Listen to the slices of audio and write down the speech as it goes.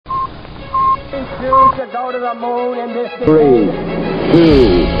refuse to go to the moon in this 3, 2,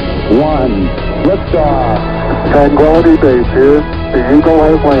 1, liftoff. Tranquility Base here. The Eagle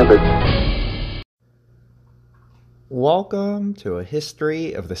has landed. Welcome to A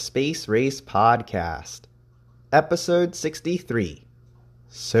History of the Space Race podcast, episode 63,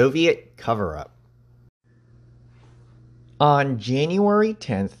 Soviet Cover-Up. On January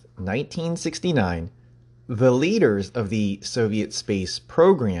 10th, 1969, the leaders of the Soviet space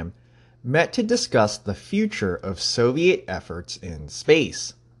program met to discuss the future of Soviet efforts in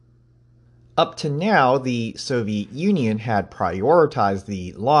space. Up to now, the Soviet Union had prioritized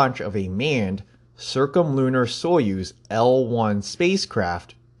the launch of a manned circumlunar Soyuz L-1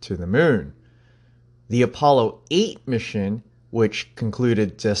 spacecraft to the moon. The Apollo 8 mission, which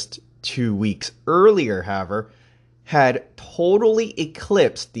concluded just 2 weeks earlier, however, had totally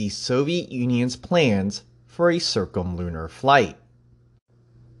eclipsed the Soviet Union's plans for a circumlunar flight.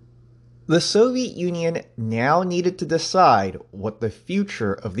 The Soviet Union now needed to decide what the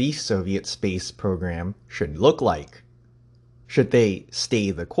future of the Soviet space program should look like. Should they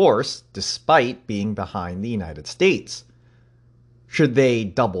stay the course despite being behind the United States? Should they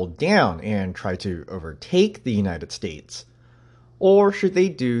double down and try to overtake the United States? Or should they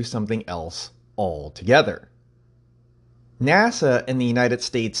do something else altogether? NASA and the United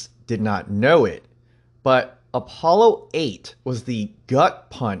States did not know it, but Apollo 8 was the gut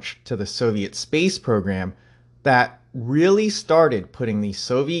punch to the Soviet space program that really started putting the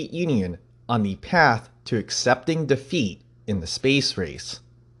Soviet Union on the path to accepting defeat in the space race.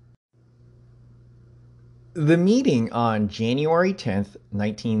 The meeting on January 10th,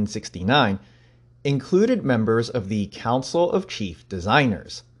 1969, included members of the Council of Chief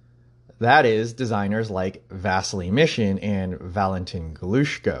Designers. That is, designers like Vasily Mishin and Valentin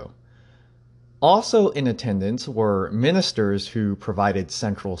Galushko. Also in attendance were ministers who provided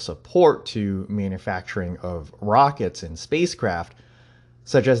central support to manufacturing of rockets and spacecraft,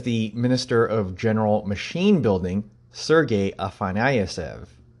 such as the Minister of General Machine Building, Sergei Afanasyev.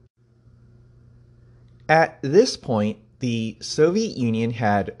 At this point, the Soviet Union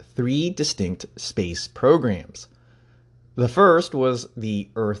had 3 distinct space programs. The first was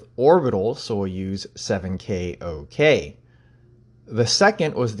the Earth Orbital Soyuz 7K-OK. The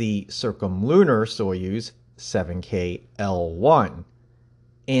second was the Circumlunar Soyuz 7K-L1.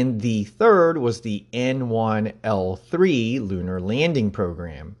 And the third was the N1L3 lunar landing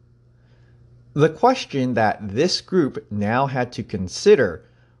program. The question that this group now had to consider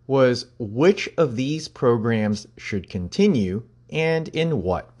was which of these programs should continue and in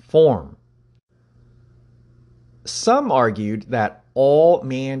what form. Some argued that all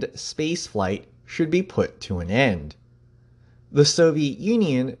manned spaceflight should be put to an end. The Soviet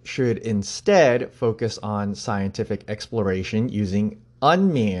Union should instead focus on scientific exploration using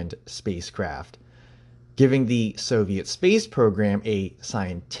unmanned spacecraft, giving the Soviet space program a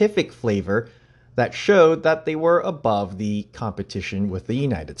scientific flavor that showed that they were above the competition with the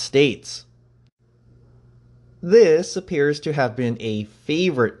United States. This appears to have been a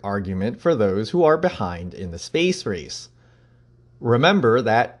favorite argument for those who are behind in the space race. Remember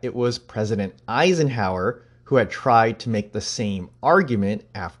that it was President Eisenhower who had tried to make the same argument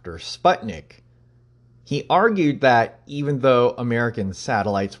after Sputnik. He argued that even though American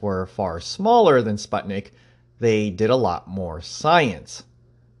satellites were far smaller than Sputnik, they did a lot more science.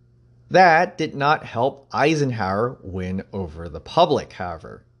 That did not help Eisenhower win over the public,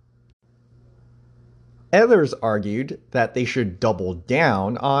 however. Others argued that they should double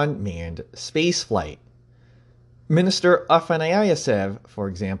down on manned spaceflight. Minister Afanasyev, for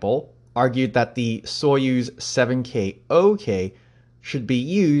example, argued that the Soyuz 7K-OK should be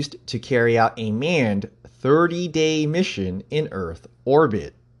used to carry out a manned 30-day mission in Earth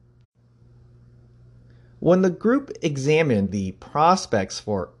orbit. When the group examined the prospects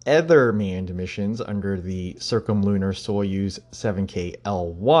for other manned missions under the Circumlunar Soyuz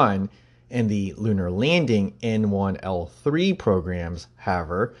 7K-L1 and the Lunar Landing N1L3 programs,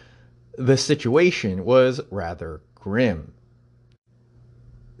 however, the situation was rather grim.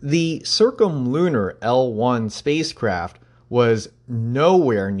 The Circumlunar L1 spacecraft was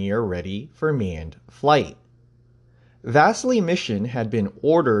nowhere near ready for manned flight. Vasily Mishin had been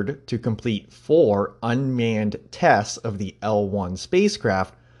ordered to complete 4 unmanned tests of the L1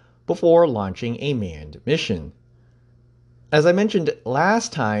 spacecraft before launching a manned mission. As I mentioned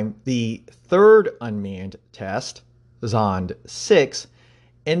last time, the third unmanned test, Zond 6,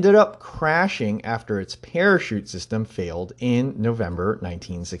 ended up crashing after its parachute system failed in November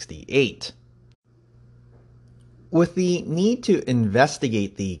 1968. With the need to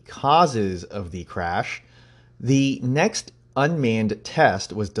investigate the causes of the crash, the next unmanned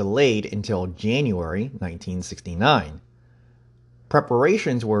test was delayed until January 1969.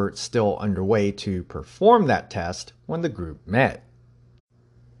 Preparations were still underway to perform that test when the group met.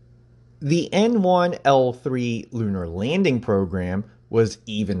 The N1L3 lunar landing program was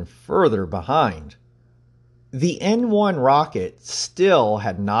even further behind. The N1 rocket still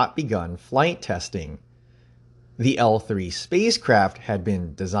had not begun flight testing. The L3 spacecraft had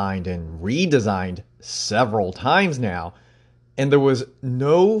been designed and redesigned several times now, and there was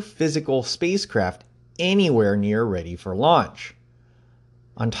no physical spacecraft anywhere near ready for launch.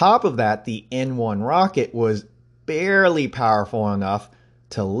 On top of that, the N1 rocket was barely powerful enough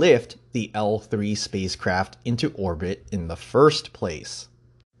to lift the L3 spacecraft into orbit in the first place.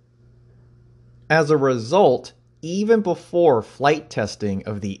 As a result, even before flight testing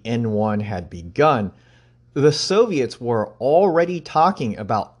of the N1 had begun, the Soviets were already talking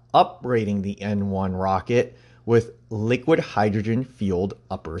about upgrading the N1 rocket with liquid hydrogen-fueled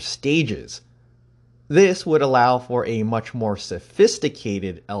upper stages. This would allow for a much more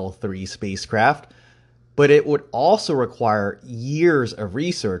sophisticated L3 spacecraft, but it would also require years of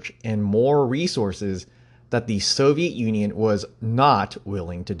research and more resources that the Soviet Union was not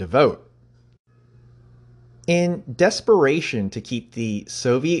willing to devote. In desperation to keep the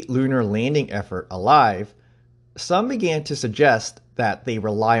Soviet lunar landing effort alive, some began to suggest that they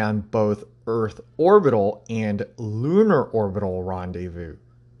rely on both Earth orbital and lunar orbital rendezvous.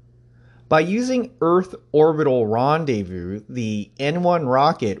 By using Earth orbital rendezvous, the N1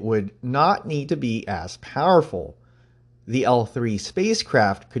 rocket would not need to be as powerful. The L3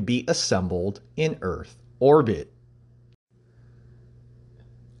 spacecraft could be assembled in Earth orbit.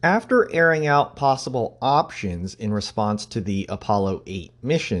 After airing out possible options in response to the Apollo 8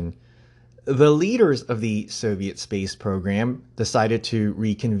 mission, the leaders of the Soviet space program decided to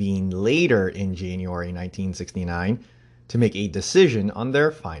reconvene later in January 1969 to make a decision on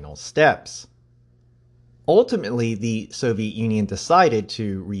their final steps. Ultimately, the Soviet Union decided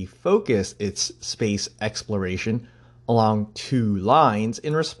to refocus its space exploration along two lines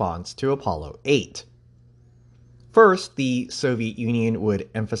in response to Apollo 8. First, the Soviet Union would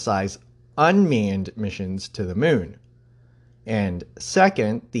emphasize unmanned missions to the moon. And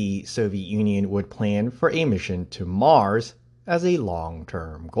second, the Soviet Union would plan for a mission to Mars as a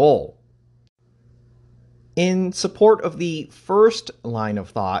long-term goal. In support of the first line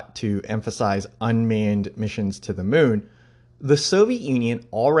of thought to emphasize unmanned missions to the moon, the Soviet Union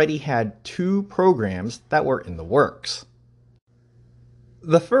already had two programs that were in the works.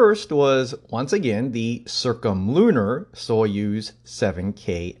 The first was, once again, the circumlunar Soyuz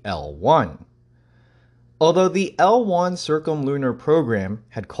 7K L1. Although the L1 circumlunar program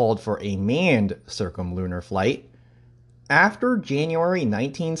had called for a manned circumlunar flight, after January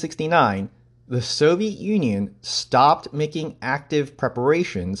 1969, the Soviet Union stopped making active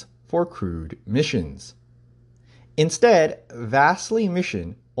preparations for crewed missions. Instead, Vasily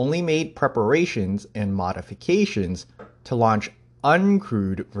mission only made preparations and modifications to launch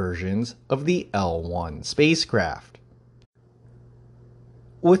uncrewed versions of the L1 spacecraft.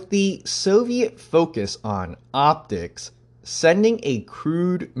 With the Soviet focus on optics, sending a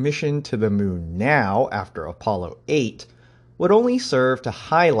crewed mission to the moon now after Apollo 8 would only serve to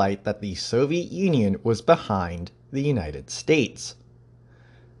highlight that the Soviet Union was behind the United States.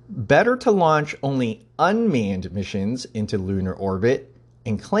 Better to launch only unmanned missions into lunar orbit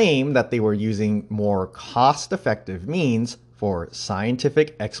and claim that they were using more cost-effective means for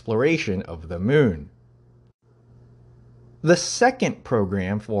scientific exploration of the moon. The second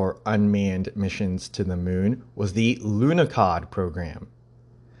program for unmanned missions to the moon was the Lunokhod program.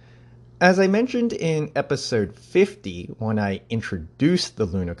 As I mentioned in episode 50 when I introduced the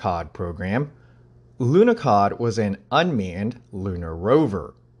Lunokhod program, Lunokhod was an unmanned lunar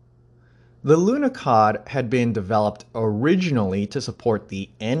rover. The Lunokhod had been developed originally to support the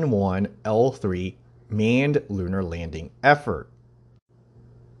N1L3 manned lunar landing effort.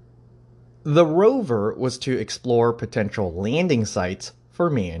 The rover was to explore potential landing sites for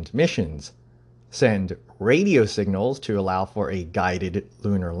manned missions, send radio signals to allow for a guided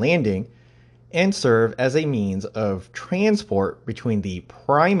lunar landing, and serve as a means of transport between the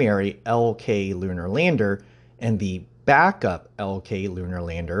primary LK lunar lander and the backup LK lunar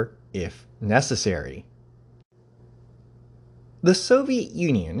lander if necessary. The Soviet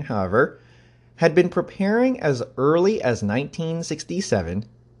Union, however, had been preparing as early as 1967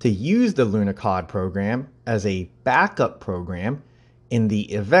 to use the Lunokhod program as a backup program in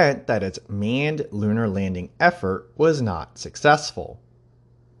the event that its manned lunar landing effort was not successful.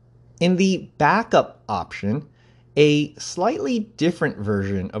 In the backup option, a slightly different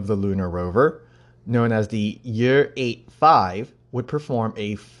version of the lunar rover, known as the Ur-8-5, would perform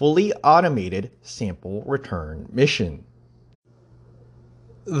a fully automated sample return mission.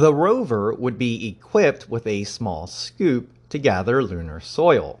 The rover would be equipped with a small scoop to gather lunar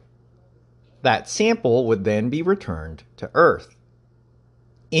soil. That sample would then be returned to Earth.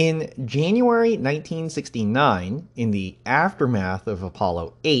 In January 1969, in the aftermath of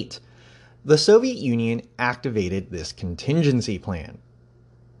Apollo 8, the Soviet Union activated this contingency plan.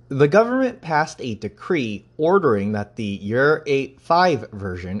 The government passed a decree ordering that the Ur-8-5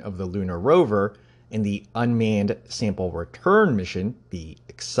 version of the lunar rover and the unmanned sample return mission be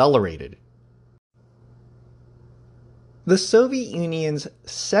accelerated. The Soviet Union's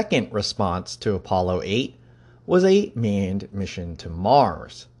second response to Apollo 8 was a manned mission to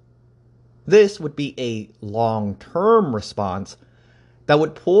Mars. This would be a long-term response that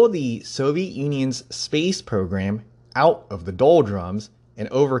would pull the Soviet Union's space program out of the doldrums and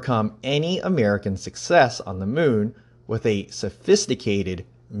overcome any American success on the moon with a sophisticated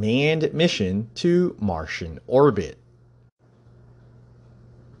manned mission to Martian orbit.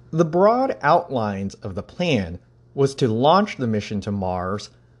 The broad outlines of the plan was to launch the mission to Mars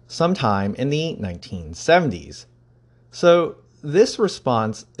sometime in the 1970s. So this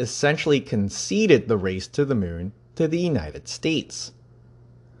response essentially conceded the race to the moon to the United States.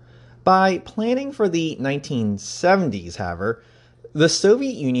 By planning for the 1970s, however, the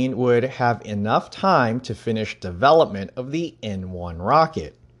Soviet Union would have enough time to finish development of the N-1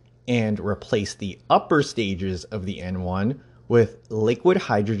 rocket and replace the upper stages of the N-1 with liquid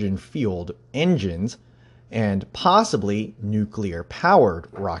hydrogen-fueled engines and possibly nuclear-powered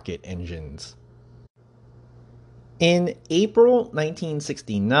rocket engines. In April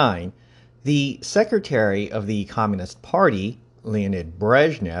 1969, the Secretary of the Communist Party, Leonid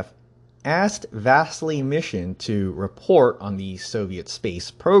Brezhnev, asked Vasily Mishin to report on the Soviet space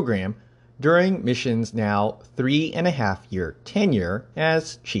program during Mishin's now 3.5-year tenure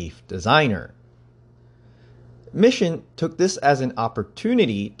as chief designer. Mishin took this as an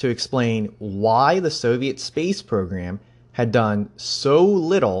opportunity to explain why the Soviet space program had done so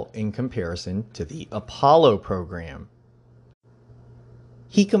little in comparison to the Apollo program.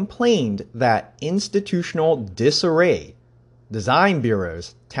 He complained that institutional disarray, design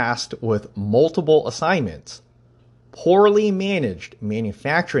bureaus tasked with multiple assignments, poorly managed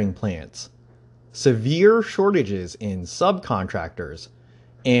manufacturing plants, severe shortages in subcontractors,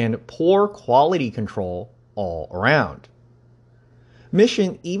 and poor quality control all around.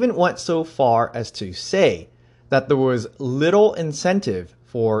 Mishin even went so far as to say that there was little incentive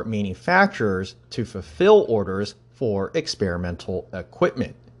for manufacturers to fulfill orders for experimental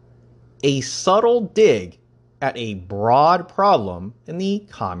equipment, a subtle dig at a broad problem in the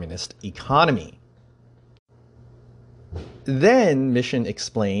communist economy. Then Mishin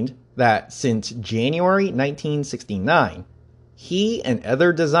explained that since January 1969, he and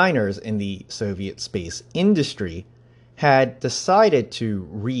other designers in the Soviet space industry had decided to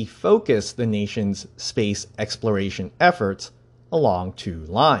refocus the nation's space exploration efforts along two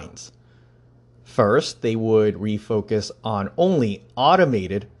lines. First, they would refocus on only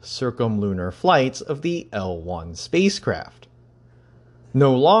automated circumlunar flights of the L-1 spacecraft.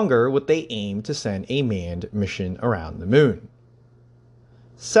 No longer would they aim to send a manned mission around the moon.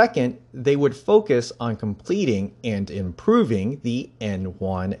 Second, they would focus on completing and improving the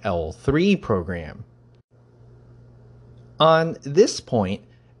N-1L3 program. On this point,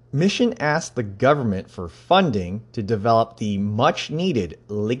 Mishin asked the government for funding to develop the much-needed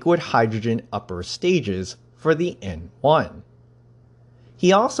liquid hydrogen upper stages for the N-1.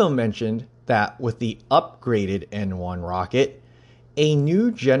 He also mentioned that with the upgraded N-1 rocket, a new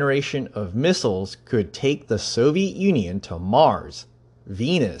generation of missiles could take the Soviet Union to Mars,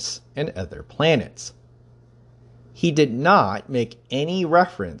 Venus, and other planets. He did not make any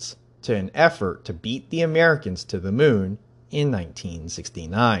reference to an effort to beat the Americans to the moon in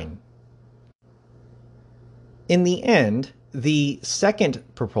 1969. In the end, the second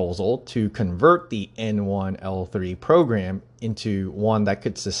proposal to convert the N-1L3 program into one that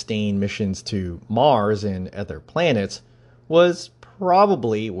could sustain missions to Mars and other planets was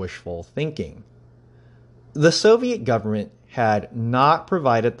probably wishful thinking. The Soviet government had not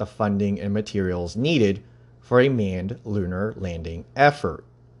provided the funding and materials needed for a manned lunar landing effort.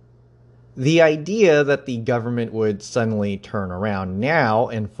 The idea that the government would suddenly turn around now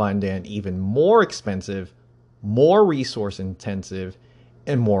and fund an even more expensive, more resource-intensive,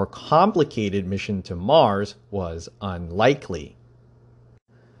 and more complicated mission to Mars was unlikely.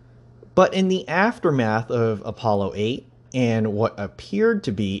 But in the aftermath of Apollo 8 and what appeared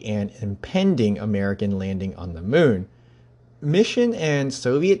to be an impending American landing on the moon, mission and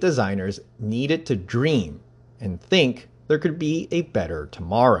Soviet designers needed to dream and think there could be a better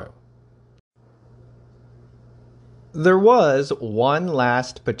tomorrow. There was one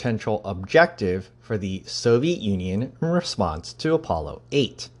last potential objective for the Soviet Union in response to Apollo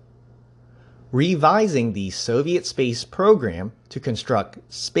 8: revising the Soviet space program to construct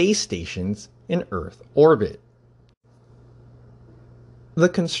space stations in Earth orbit. The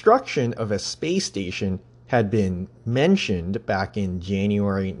construction of a space station had been mentioned back in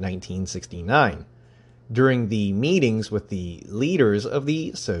January 1969 during the meetings with the leaders of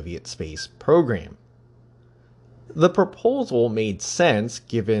the Soviet space program. The proposal made sense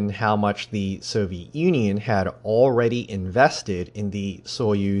given how much the Soviet Union had already invested in the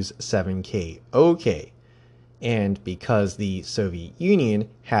Soyuz 7K-OK, and because the Soviet Union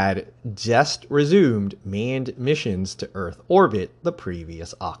had just resumed manned missions to Earth orbit the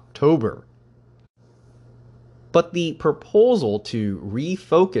previous October. But the proposal to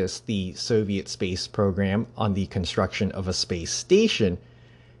refocus the Soviet space program on the construction of a space station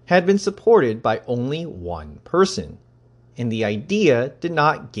had been supported by only one person, and the idea did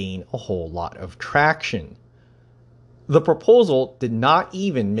not gain a whole lot of traction. The proposal did not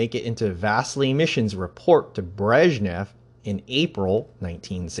even make it into Vasily Mishin's report to Brezhnev in April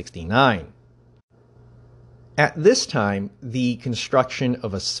 1969. At this time, the construction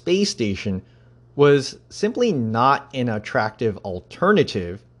of a space station was simply not an attractive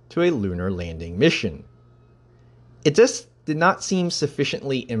alternative to a lunar landing mission. It just did not seem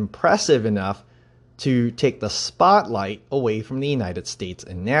sufficiently impressive enough to take the spotlight away from the United States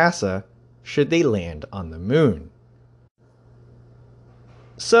and NASA should they land on the moon.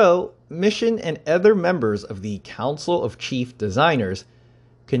 So, Mishin and other members of the Council of Chief Designers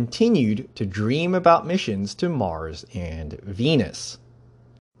continued to dream about missions to Mars and Venus.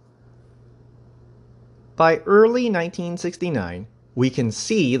 By early 1969, we can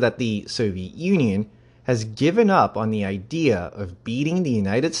see that the Soviet Union has given up on the idea of beating the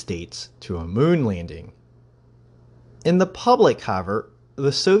United States to a moon landing. In the public, however,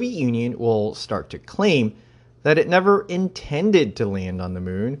 the Soviet Union will start to claim that it never intended to land on the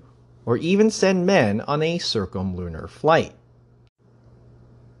moon or even send men on a circumlunar flight.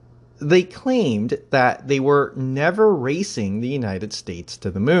 They claimed that they were never racing the United States to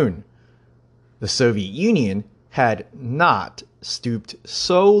the moon. The Soviet Union had not stooped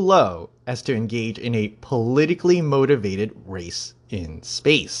so low as to engage in a politically motivated race in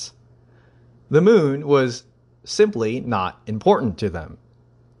space. The moon was simply not important to them.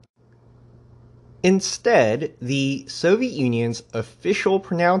 Instead, the Soviet Union's official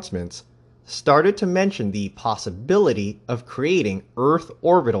pronouncements started to mention the possibility of creating Earth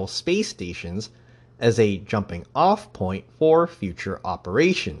orbital space stations as a jumping-off point for future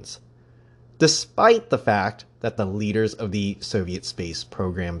operations, despite the fact that the leaders of the Soviet space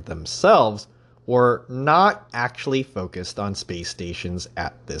program themselves were not actually focused on space stations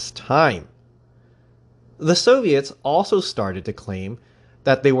at this time. The Soviets also started to claim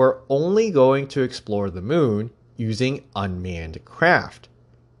that they were only going to explore the moon using unmanned craft,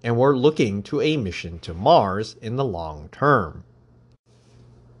 and were looking to a mission to Mars in the long term.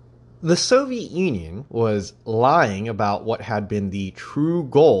 The Soviet Union was lying about what had been the true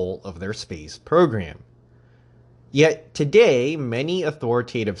goal of their space program. Yet today, many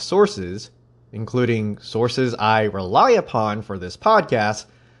authoritative sources, including sources I rely upon for this podcast,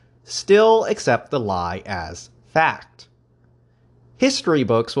 still accept the lie as fact. History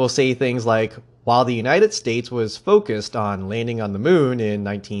books will say things like, while the United States was focused on landing on the moon in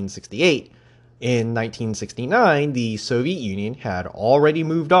 1968, in 1969 the Soviet Union had already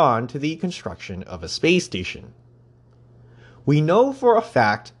moved on to the construction of a space station. We know for a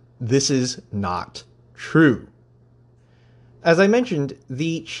fact this is not true. As I mentioned,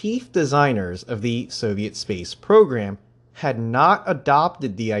 the chief designers of the Soviet space program had not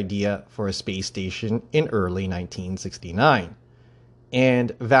adopted the idea for a space station in early 1969.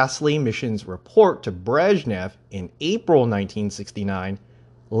 And Vasily Mishin's report to Brezhnev in April 1969,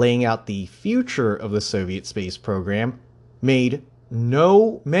 laying out the future of the Soviet space program, made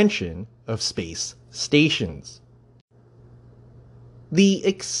no mention of space stations. The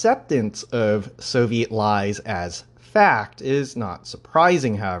acceptance of Soviet lies as fact is not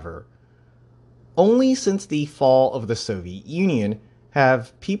surprising, however. Only since the fall of the Soviet Union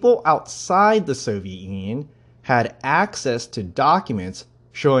have people outside the Soviet Union had access to documents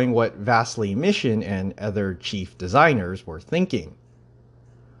showing what Vasily Mishin and other chief designers were thinking.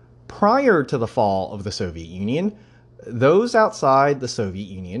 Prior to the fall of the Soviet Union, those outside the Soviet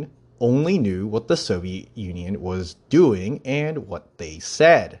Union only knew what the Soviet Union was doing and what they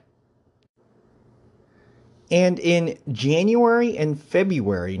said. And in January and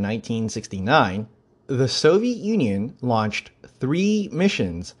February 1969, the Soviet Union launched 3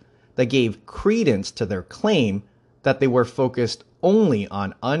 missions that gave credence to their claim that they were focused only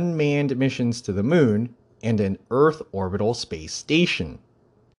on unmanned missions to the moon and an Earth orbital space station.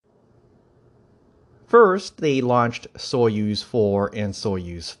 First, they launched Soyuz 4 and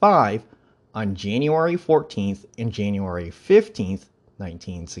Soyuz 5 on January 14th and January 15th,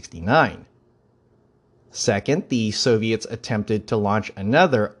 1969. Second, the Soviets attempted to launch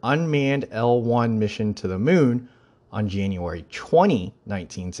another unmanned L-1 mission to the moon on January 20,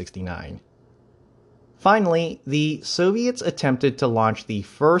 1969. Finally, the Soviets attempted to launch the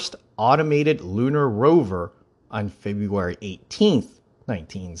first automated lunar rover on February 18,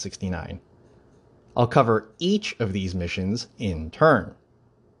 1969. I'll cover each of these missions in turn.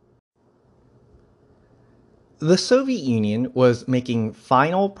 The Soviet Union was making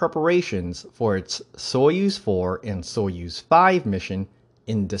final preparations for its Soyuz 4 and Soyuz 5 mission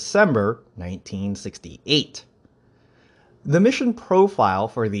in December 1968. The mission profile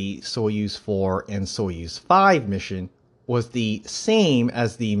for the Soyuz 4 and Soyuz 5 mission was the same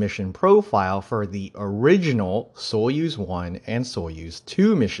as the mission profile for the original Soyuz 1 and Soyuz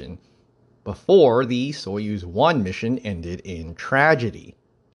 2 mission, before the Soyuz 1 mission ended in tragedy.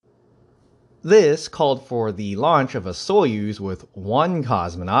 This called for the launch of a Soyuz with 1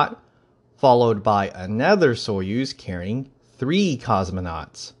 cosmonaut, followed by another Soyuz carrying 3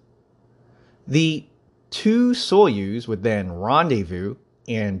 cosmonauts. The 2 Soyuz would then rendezvous,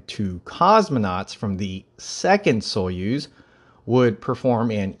 and 2 cosmonauts from the second Soyuz would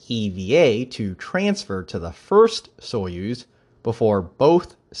perform an EVA to transfer to the first Soyuz before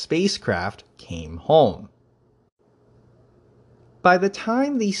both spacecraft came home. By the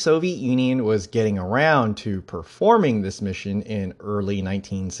time the Soviet Union was getting around to performing this mission in early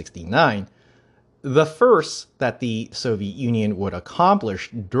 1969, the firsts that the Soviet Union would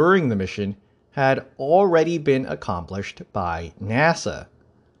accomplish during the mission had already been accomplished by NASA.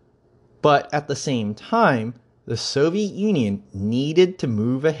 But at the same time, the Soviet Union needed to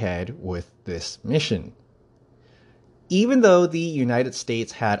move ahead with this mission. Even though the United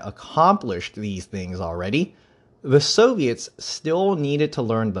States had accomplished these things already, the Soviets still needed to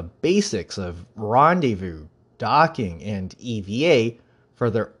learn the basics of rendezvous, docking, and EVA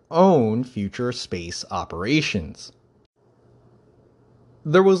for their own future space operations.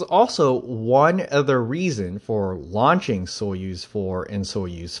 There was also one other reason for launching Soyuz 4 and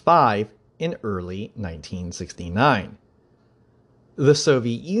Soyuz 5 in early 1969. The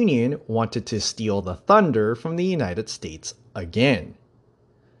Soviet Union wanted to steal the thunder from the United States again.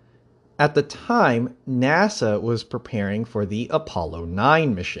 At the time, NASA was preparing for the Apollo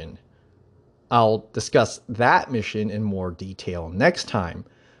 9 mission. I'll discuss that mission in more detail next time,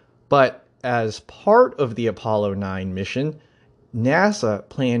 but as part of the Apollo 9 mission, NASA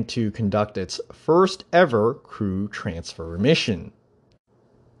planned to conduct its first ever crew transfer mission.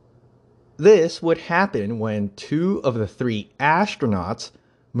 This would happen when 2 of the 3 astronauts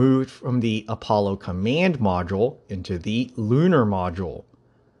moved from the Apollo Command Module into the Lunar Module.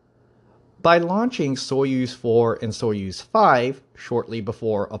 By launching Soyuz 4 and Soyuz 5 shortly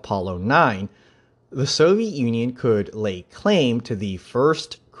before Apollo 9, the Soviet Union could lay claim to the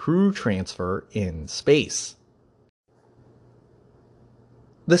first crew transfer in space.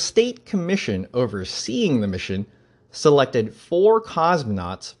 The State Commission overseeing the mission selected 4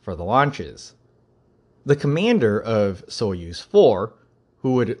 cosmonauts for the launches. The commander of Soyuz 4,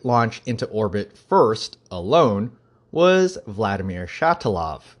 who would launch into orbit first alone, was Vladimir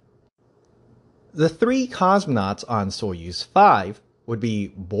Shatilov. The 3 cosmonauts on Soyuz 5 would be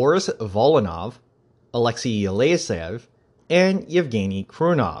Boris Volynov, Alexei Yelesev, and Yevgeny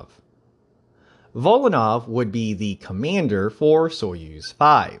Krunov. Volynov would be the commander for Soyuz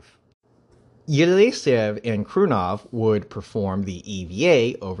 5. Yelesev and Krunov would perform the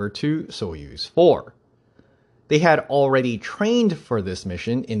EVA over to Soyuz 4. They had already trained for this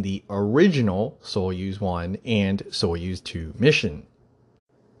mission in the original Soyuz 1 and Soyuz 2 mission.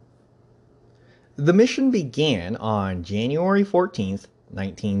 The mission began on January 14,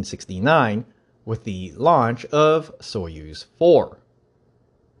 1969, with the launch of Soyuz 4.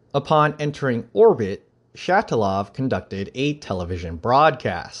 Upon entering orbit, Shatilov conducted a television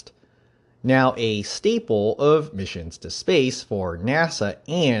broadcast, now a staple of missions to space for NASA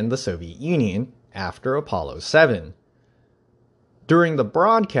and the Soviet Union after Apollo 7. During the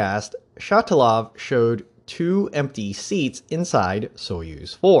broadcast, Shatilov showed 2 empty seats inside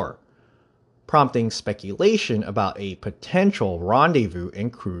Soyuz 4, prompting speculation about a potential rendezvous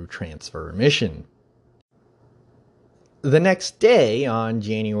and crew transfer mission. The next day, on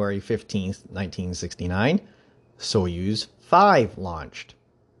January 15, 1969, Soyuz 5 launched.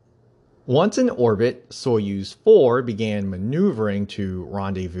 Once in orbit, Soyuz 4 began maneuvering to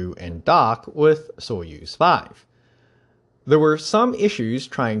rendezvous and dock with Soyuz 5. There were some issues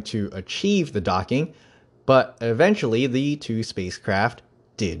trying to achieve the docking, but eventually the two spacecraft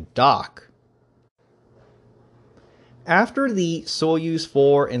did dock. After the Soyuz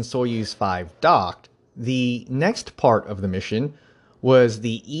 4 and Soyuz 5 docked, the next part of the mission was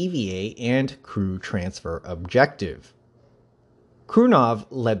the EVA and crew transfer objective. Krunov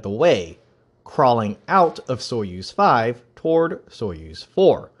led the way, crawling out of Soyuz 5 toward Soyuz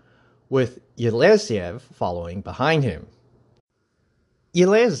 4, with Yelezyev following behind him.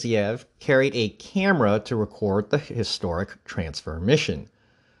 Yelezyev carried a camera to record the historic transfer mission,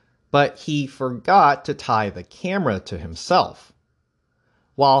 but he forgot to tie the camera to himself.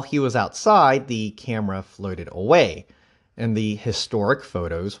 While he was outside, the camera floated away, and the historic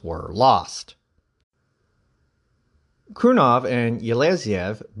photos were lost. Krunov and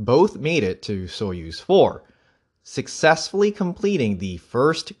Yelezyev both made it to Soyuz 4, successfully completing the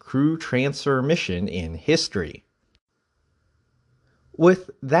first crew transfer mission in history.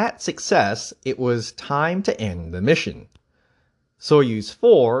 With that success, it was time to end the mission. Soyuz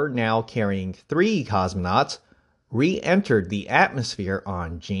 4, now carrying 3 cosmonauts, re-entered the atmosphere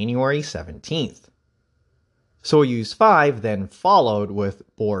on January 17th. Soyuz 5 then followed with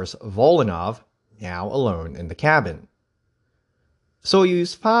Boris Volynov, now alone in the cabin.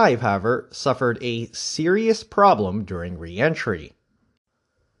 Soyuz 5, however, suffered a serious problem during re-entry.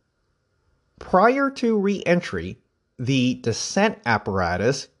 Prior to re-entry, the descent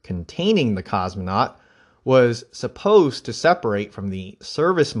apparatus containing the cosmonaut was supposed to separate from the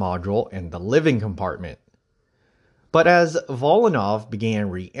service module and the living compartment. But as Volynov began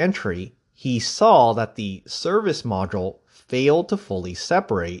re-entry, he saw that the service module failed to fully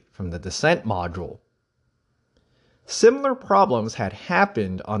separate from the descent module. Similar problems had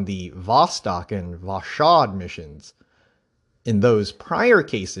happened on the Vostok and Vaushad missions. In those prior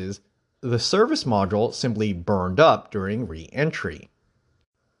cases, the service module simply burned up during re-entry.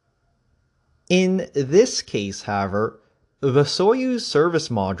 In this case, however, the Soyuz service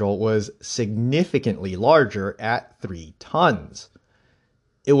module was significantly larger at 3 tons.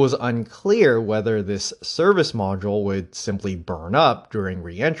 It was unclear whether this service module would simply burn up during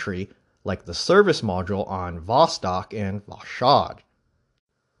re-entry like the service module on Vostok and Vaushad.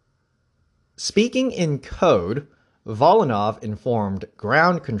 Speaking in code, Volynov informed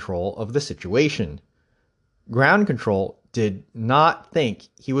ground control of the situation. Ground control did not think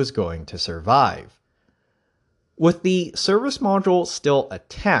he was going to survive. With the service module still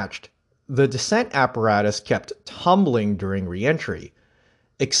attached, the descent apparatus kept tumbling during re-entry,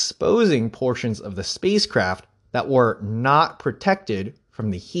 exposing portions of the spacecraft that were not protected from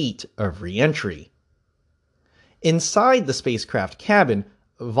the heat of re-entry. Inside the spacecraft cabin,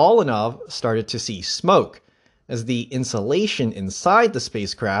 Volynov started to see smoke as the insulation inside the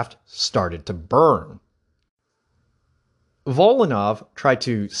spacecraft started to burn. Volynov tried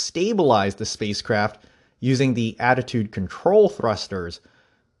to stabilize the spacecraft using the attitude control thrusters,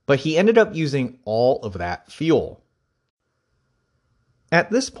 but he ended up using all of that fuel.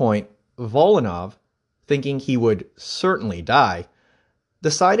 At this point, Volynov, thinking he would certainly die,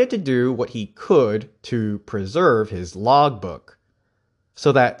 decided to do what he could to preserve his logbook,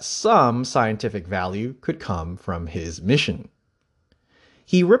 so that some scientific value could come from his mission.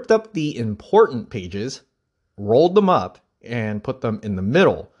 He ripped up the important pages, rolled them up, and put them in the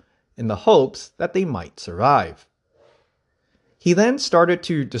middle, in the hopes that they might survive. He then started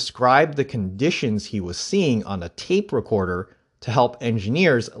to describe the conditions he was seeing on a tape recorder to help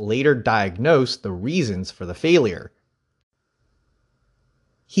engineers later diagnose the reasons for the failure.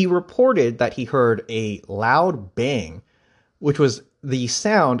 He reported that he heard a loud bang, which was the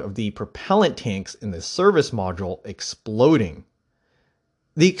sound of the propellant tanks in the service module exploding.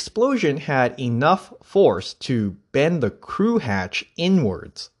 The explosion had enough force to bend the crew hatch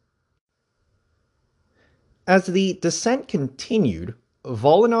inwards. As the descent continued,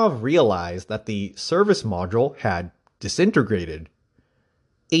 Volynov realized that the service module had disintegrated.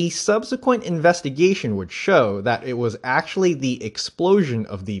 A subsequent investigation would show that it was actually the explosion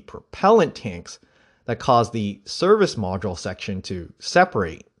of the propellant tanks that caused the service module section to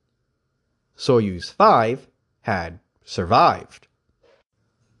separate. Soyuz 5 had survived.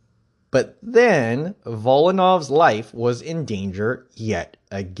 But then, Volynov's life was in danger yet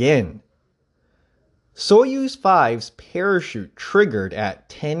again. Soyuz 5's parachute triggered at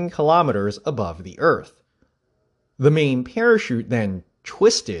 10 kilometers above the Earth. The main parachute then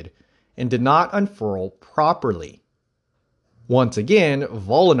twisted and did not unfurl properly. Once again,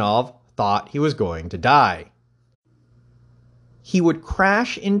 Volynov thought he was going to die. he would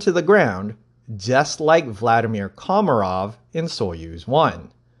crash into the ground just like Vladimir Komarov in Soyuz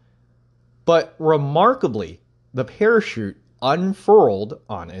 1. But remarkably, the parachute unfurled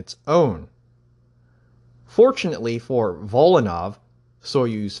on its own. Fortunately for Volynov,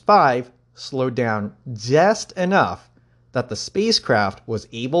 Soyuz 5 slowed down just enough that the spacecraft was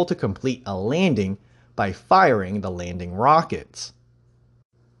able to complete a landing by firing the landing rockets.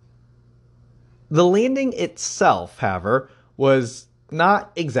 The landing itself, however, was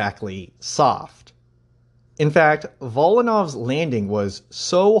not exactly soft. In fact, Volynov's landing was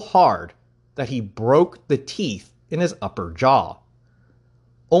so hard that he broke the teeth in his upper jaw.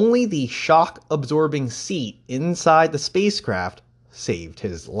 Only the shock-absorbing seat inside the spacecraft saved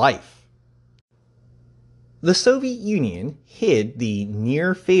his life. The Soviet Union hid the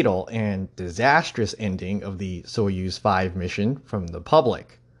near-fatal and disastrous ending of the Soyuz 5 mission from the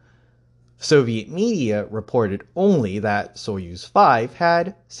public. Soviet media reported only that Soyuz 5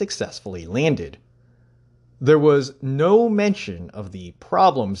 had successfully landed. There was no mention of the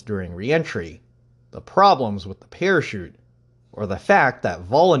problems during re-entry, the problems with the parachute, or the fact that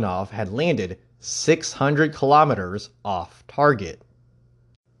Volynov had landed 600 kilometers off target.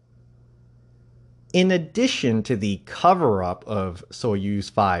 In addition to the cover-up of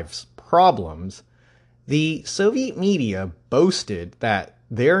Soyuz 5's problems, the Soviet media boasted that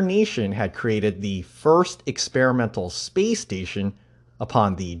their nation had created the first experimental space station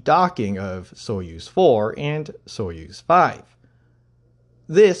upon the docking of Soyuz 4 and Soyuz 5.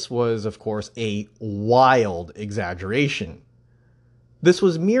 This was, of course, a wild exaggeration. This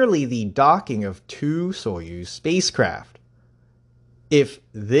was merely the docking of 2 Soyuz spacecraft. If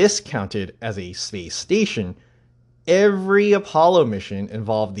this counted as a space station, every Apollo mission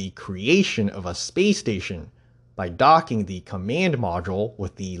involved the creation of a space station by docking the command module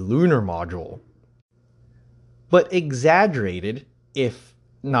with the lunar module. But exaggerated, if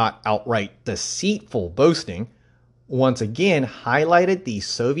not outright deceitful boasting, once again highlighted the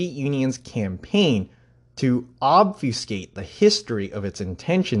Soviet Union's campaign to obfuscate the history of its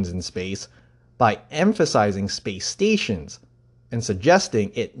intentions in space by emphasizing space stations and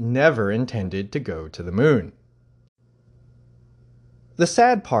suggesting it never intended to go to the moon. The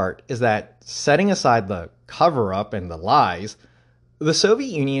sad part is that, setting aside the cover-up and the lies, the Soviet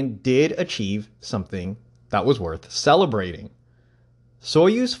Union did achieve something that was worth celebrating.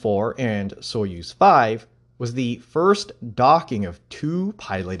 Soyuz 4 and Soyuz 5 was the first docking of 2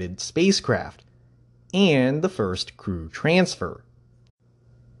 piloted spacecraft, and the first crew transfer.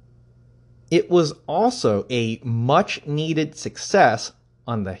 It was also a much-needed success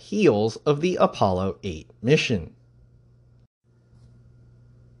on the heels of the Apollo 8 mission.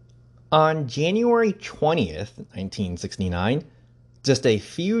 On January 20th, 1969, just a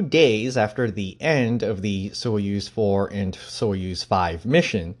few days after the end of the Soyuz 4 and Soyuz 5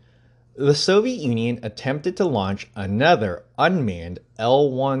 mission, the Soviet Union attempted to launch another unmanned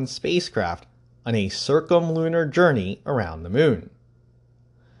L-1 spacecraft on a circumlunar journey around the moon.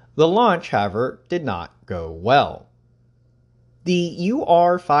 The launch, however, did not go well. The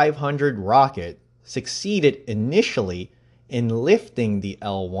UR-500 rocket succeeded initially in lifting the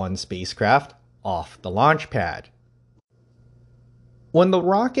L-1 spacecraft off the launch pad. When the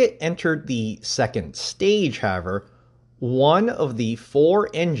rocket entered the second stage, however, one of the 4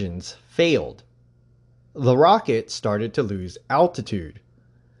 engines failed. The rocket started to lose altitude.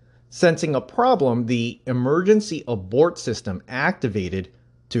 Sensing a problem, the emergency abort system activated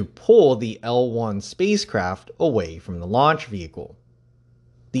to pull the L-1 spacecraft away from the launch vehicle.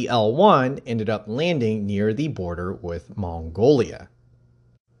 The L-1 ended up landing near the border with Mongolia.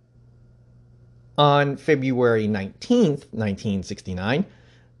 On February 19, 1969,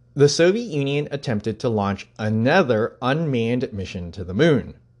 the Soviet Union attempted to launch another unmanned mission to the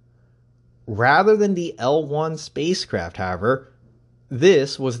moon. Rather than the L-1 spacecraft, however,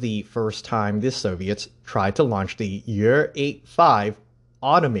 this was the first time the Soviets tried to launch the Ur-85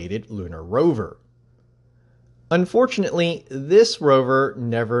 automated lunar rover. Unfortunately, this rover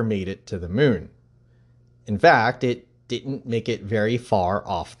never made it to the moon. In fact, it didn't make it very far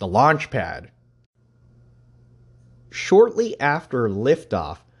off the launch pad. Shortly after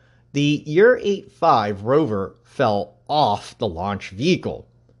liftoff, the Ur-85 rover fell off the launch vehicle.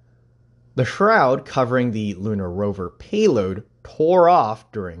 The shroud covering the lunar rover payload tore off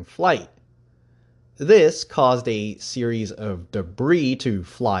during flight. This caused a series of debris to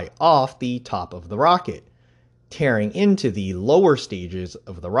fly off the top of the rocket, tearing into the lower stages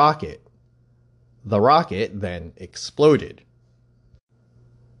of the rocket. The rocket then exploded.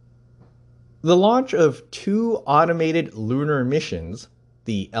 The launch of 2 automated lunar missions,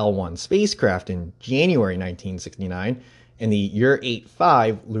 the L-1 spacecraft in January 1969 and the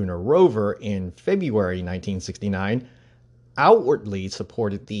Ur-85 lunar rover in February 1969 outwardly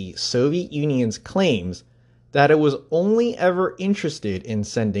supported the Soviet Union's claims that it was only ever interested in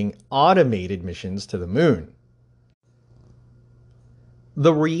sending automated missions to the moon.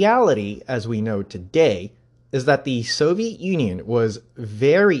 The reality, as we know today, is that the Soviet Union was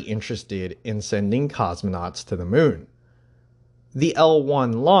very interested in sending cosmonauts to the moon. The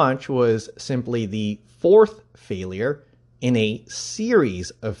L-1 launch was simply the fourth failure in a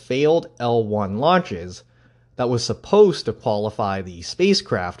series of failed L-1 launches that was supposed to qualify the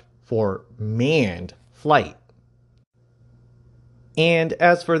spacecraft for manned flight. And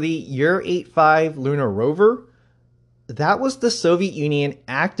as for the Ur-85 lunar rover, that was the Soviet Union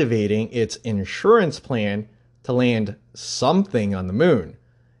activating its insurance plan to land something on the moon,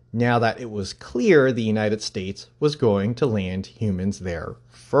 now that it was clear the United States was going to land humans there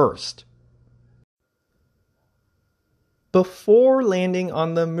first. Before landing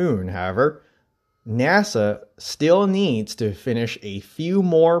on the moon, however, NASA still needs to finish a few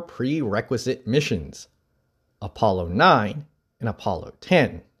more prerequisite missions: Apollo 9 and Apollo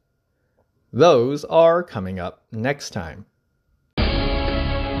 10. Those are coming up next time.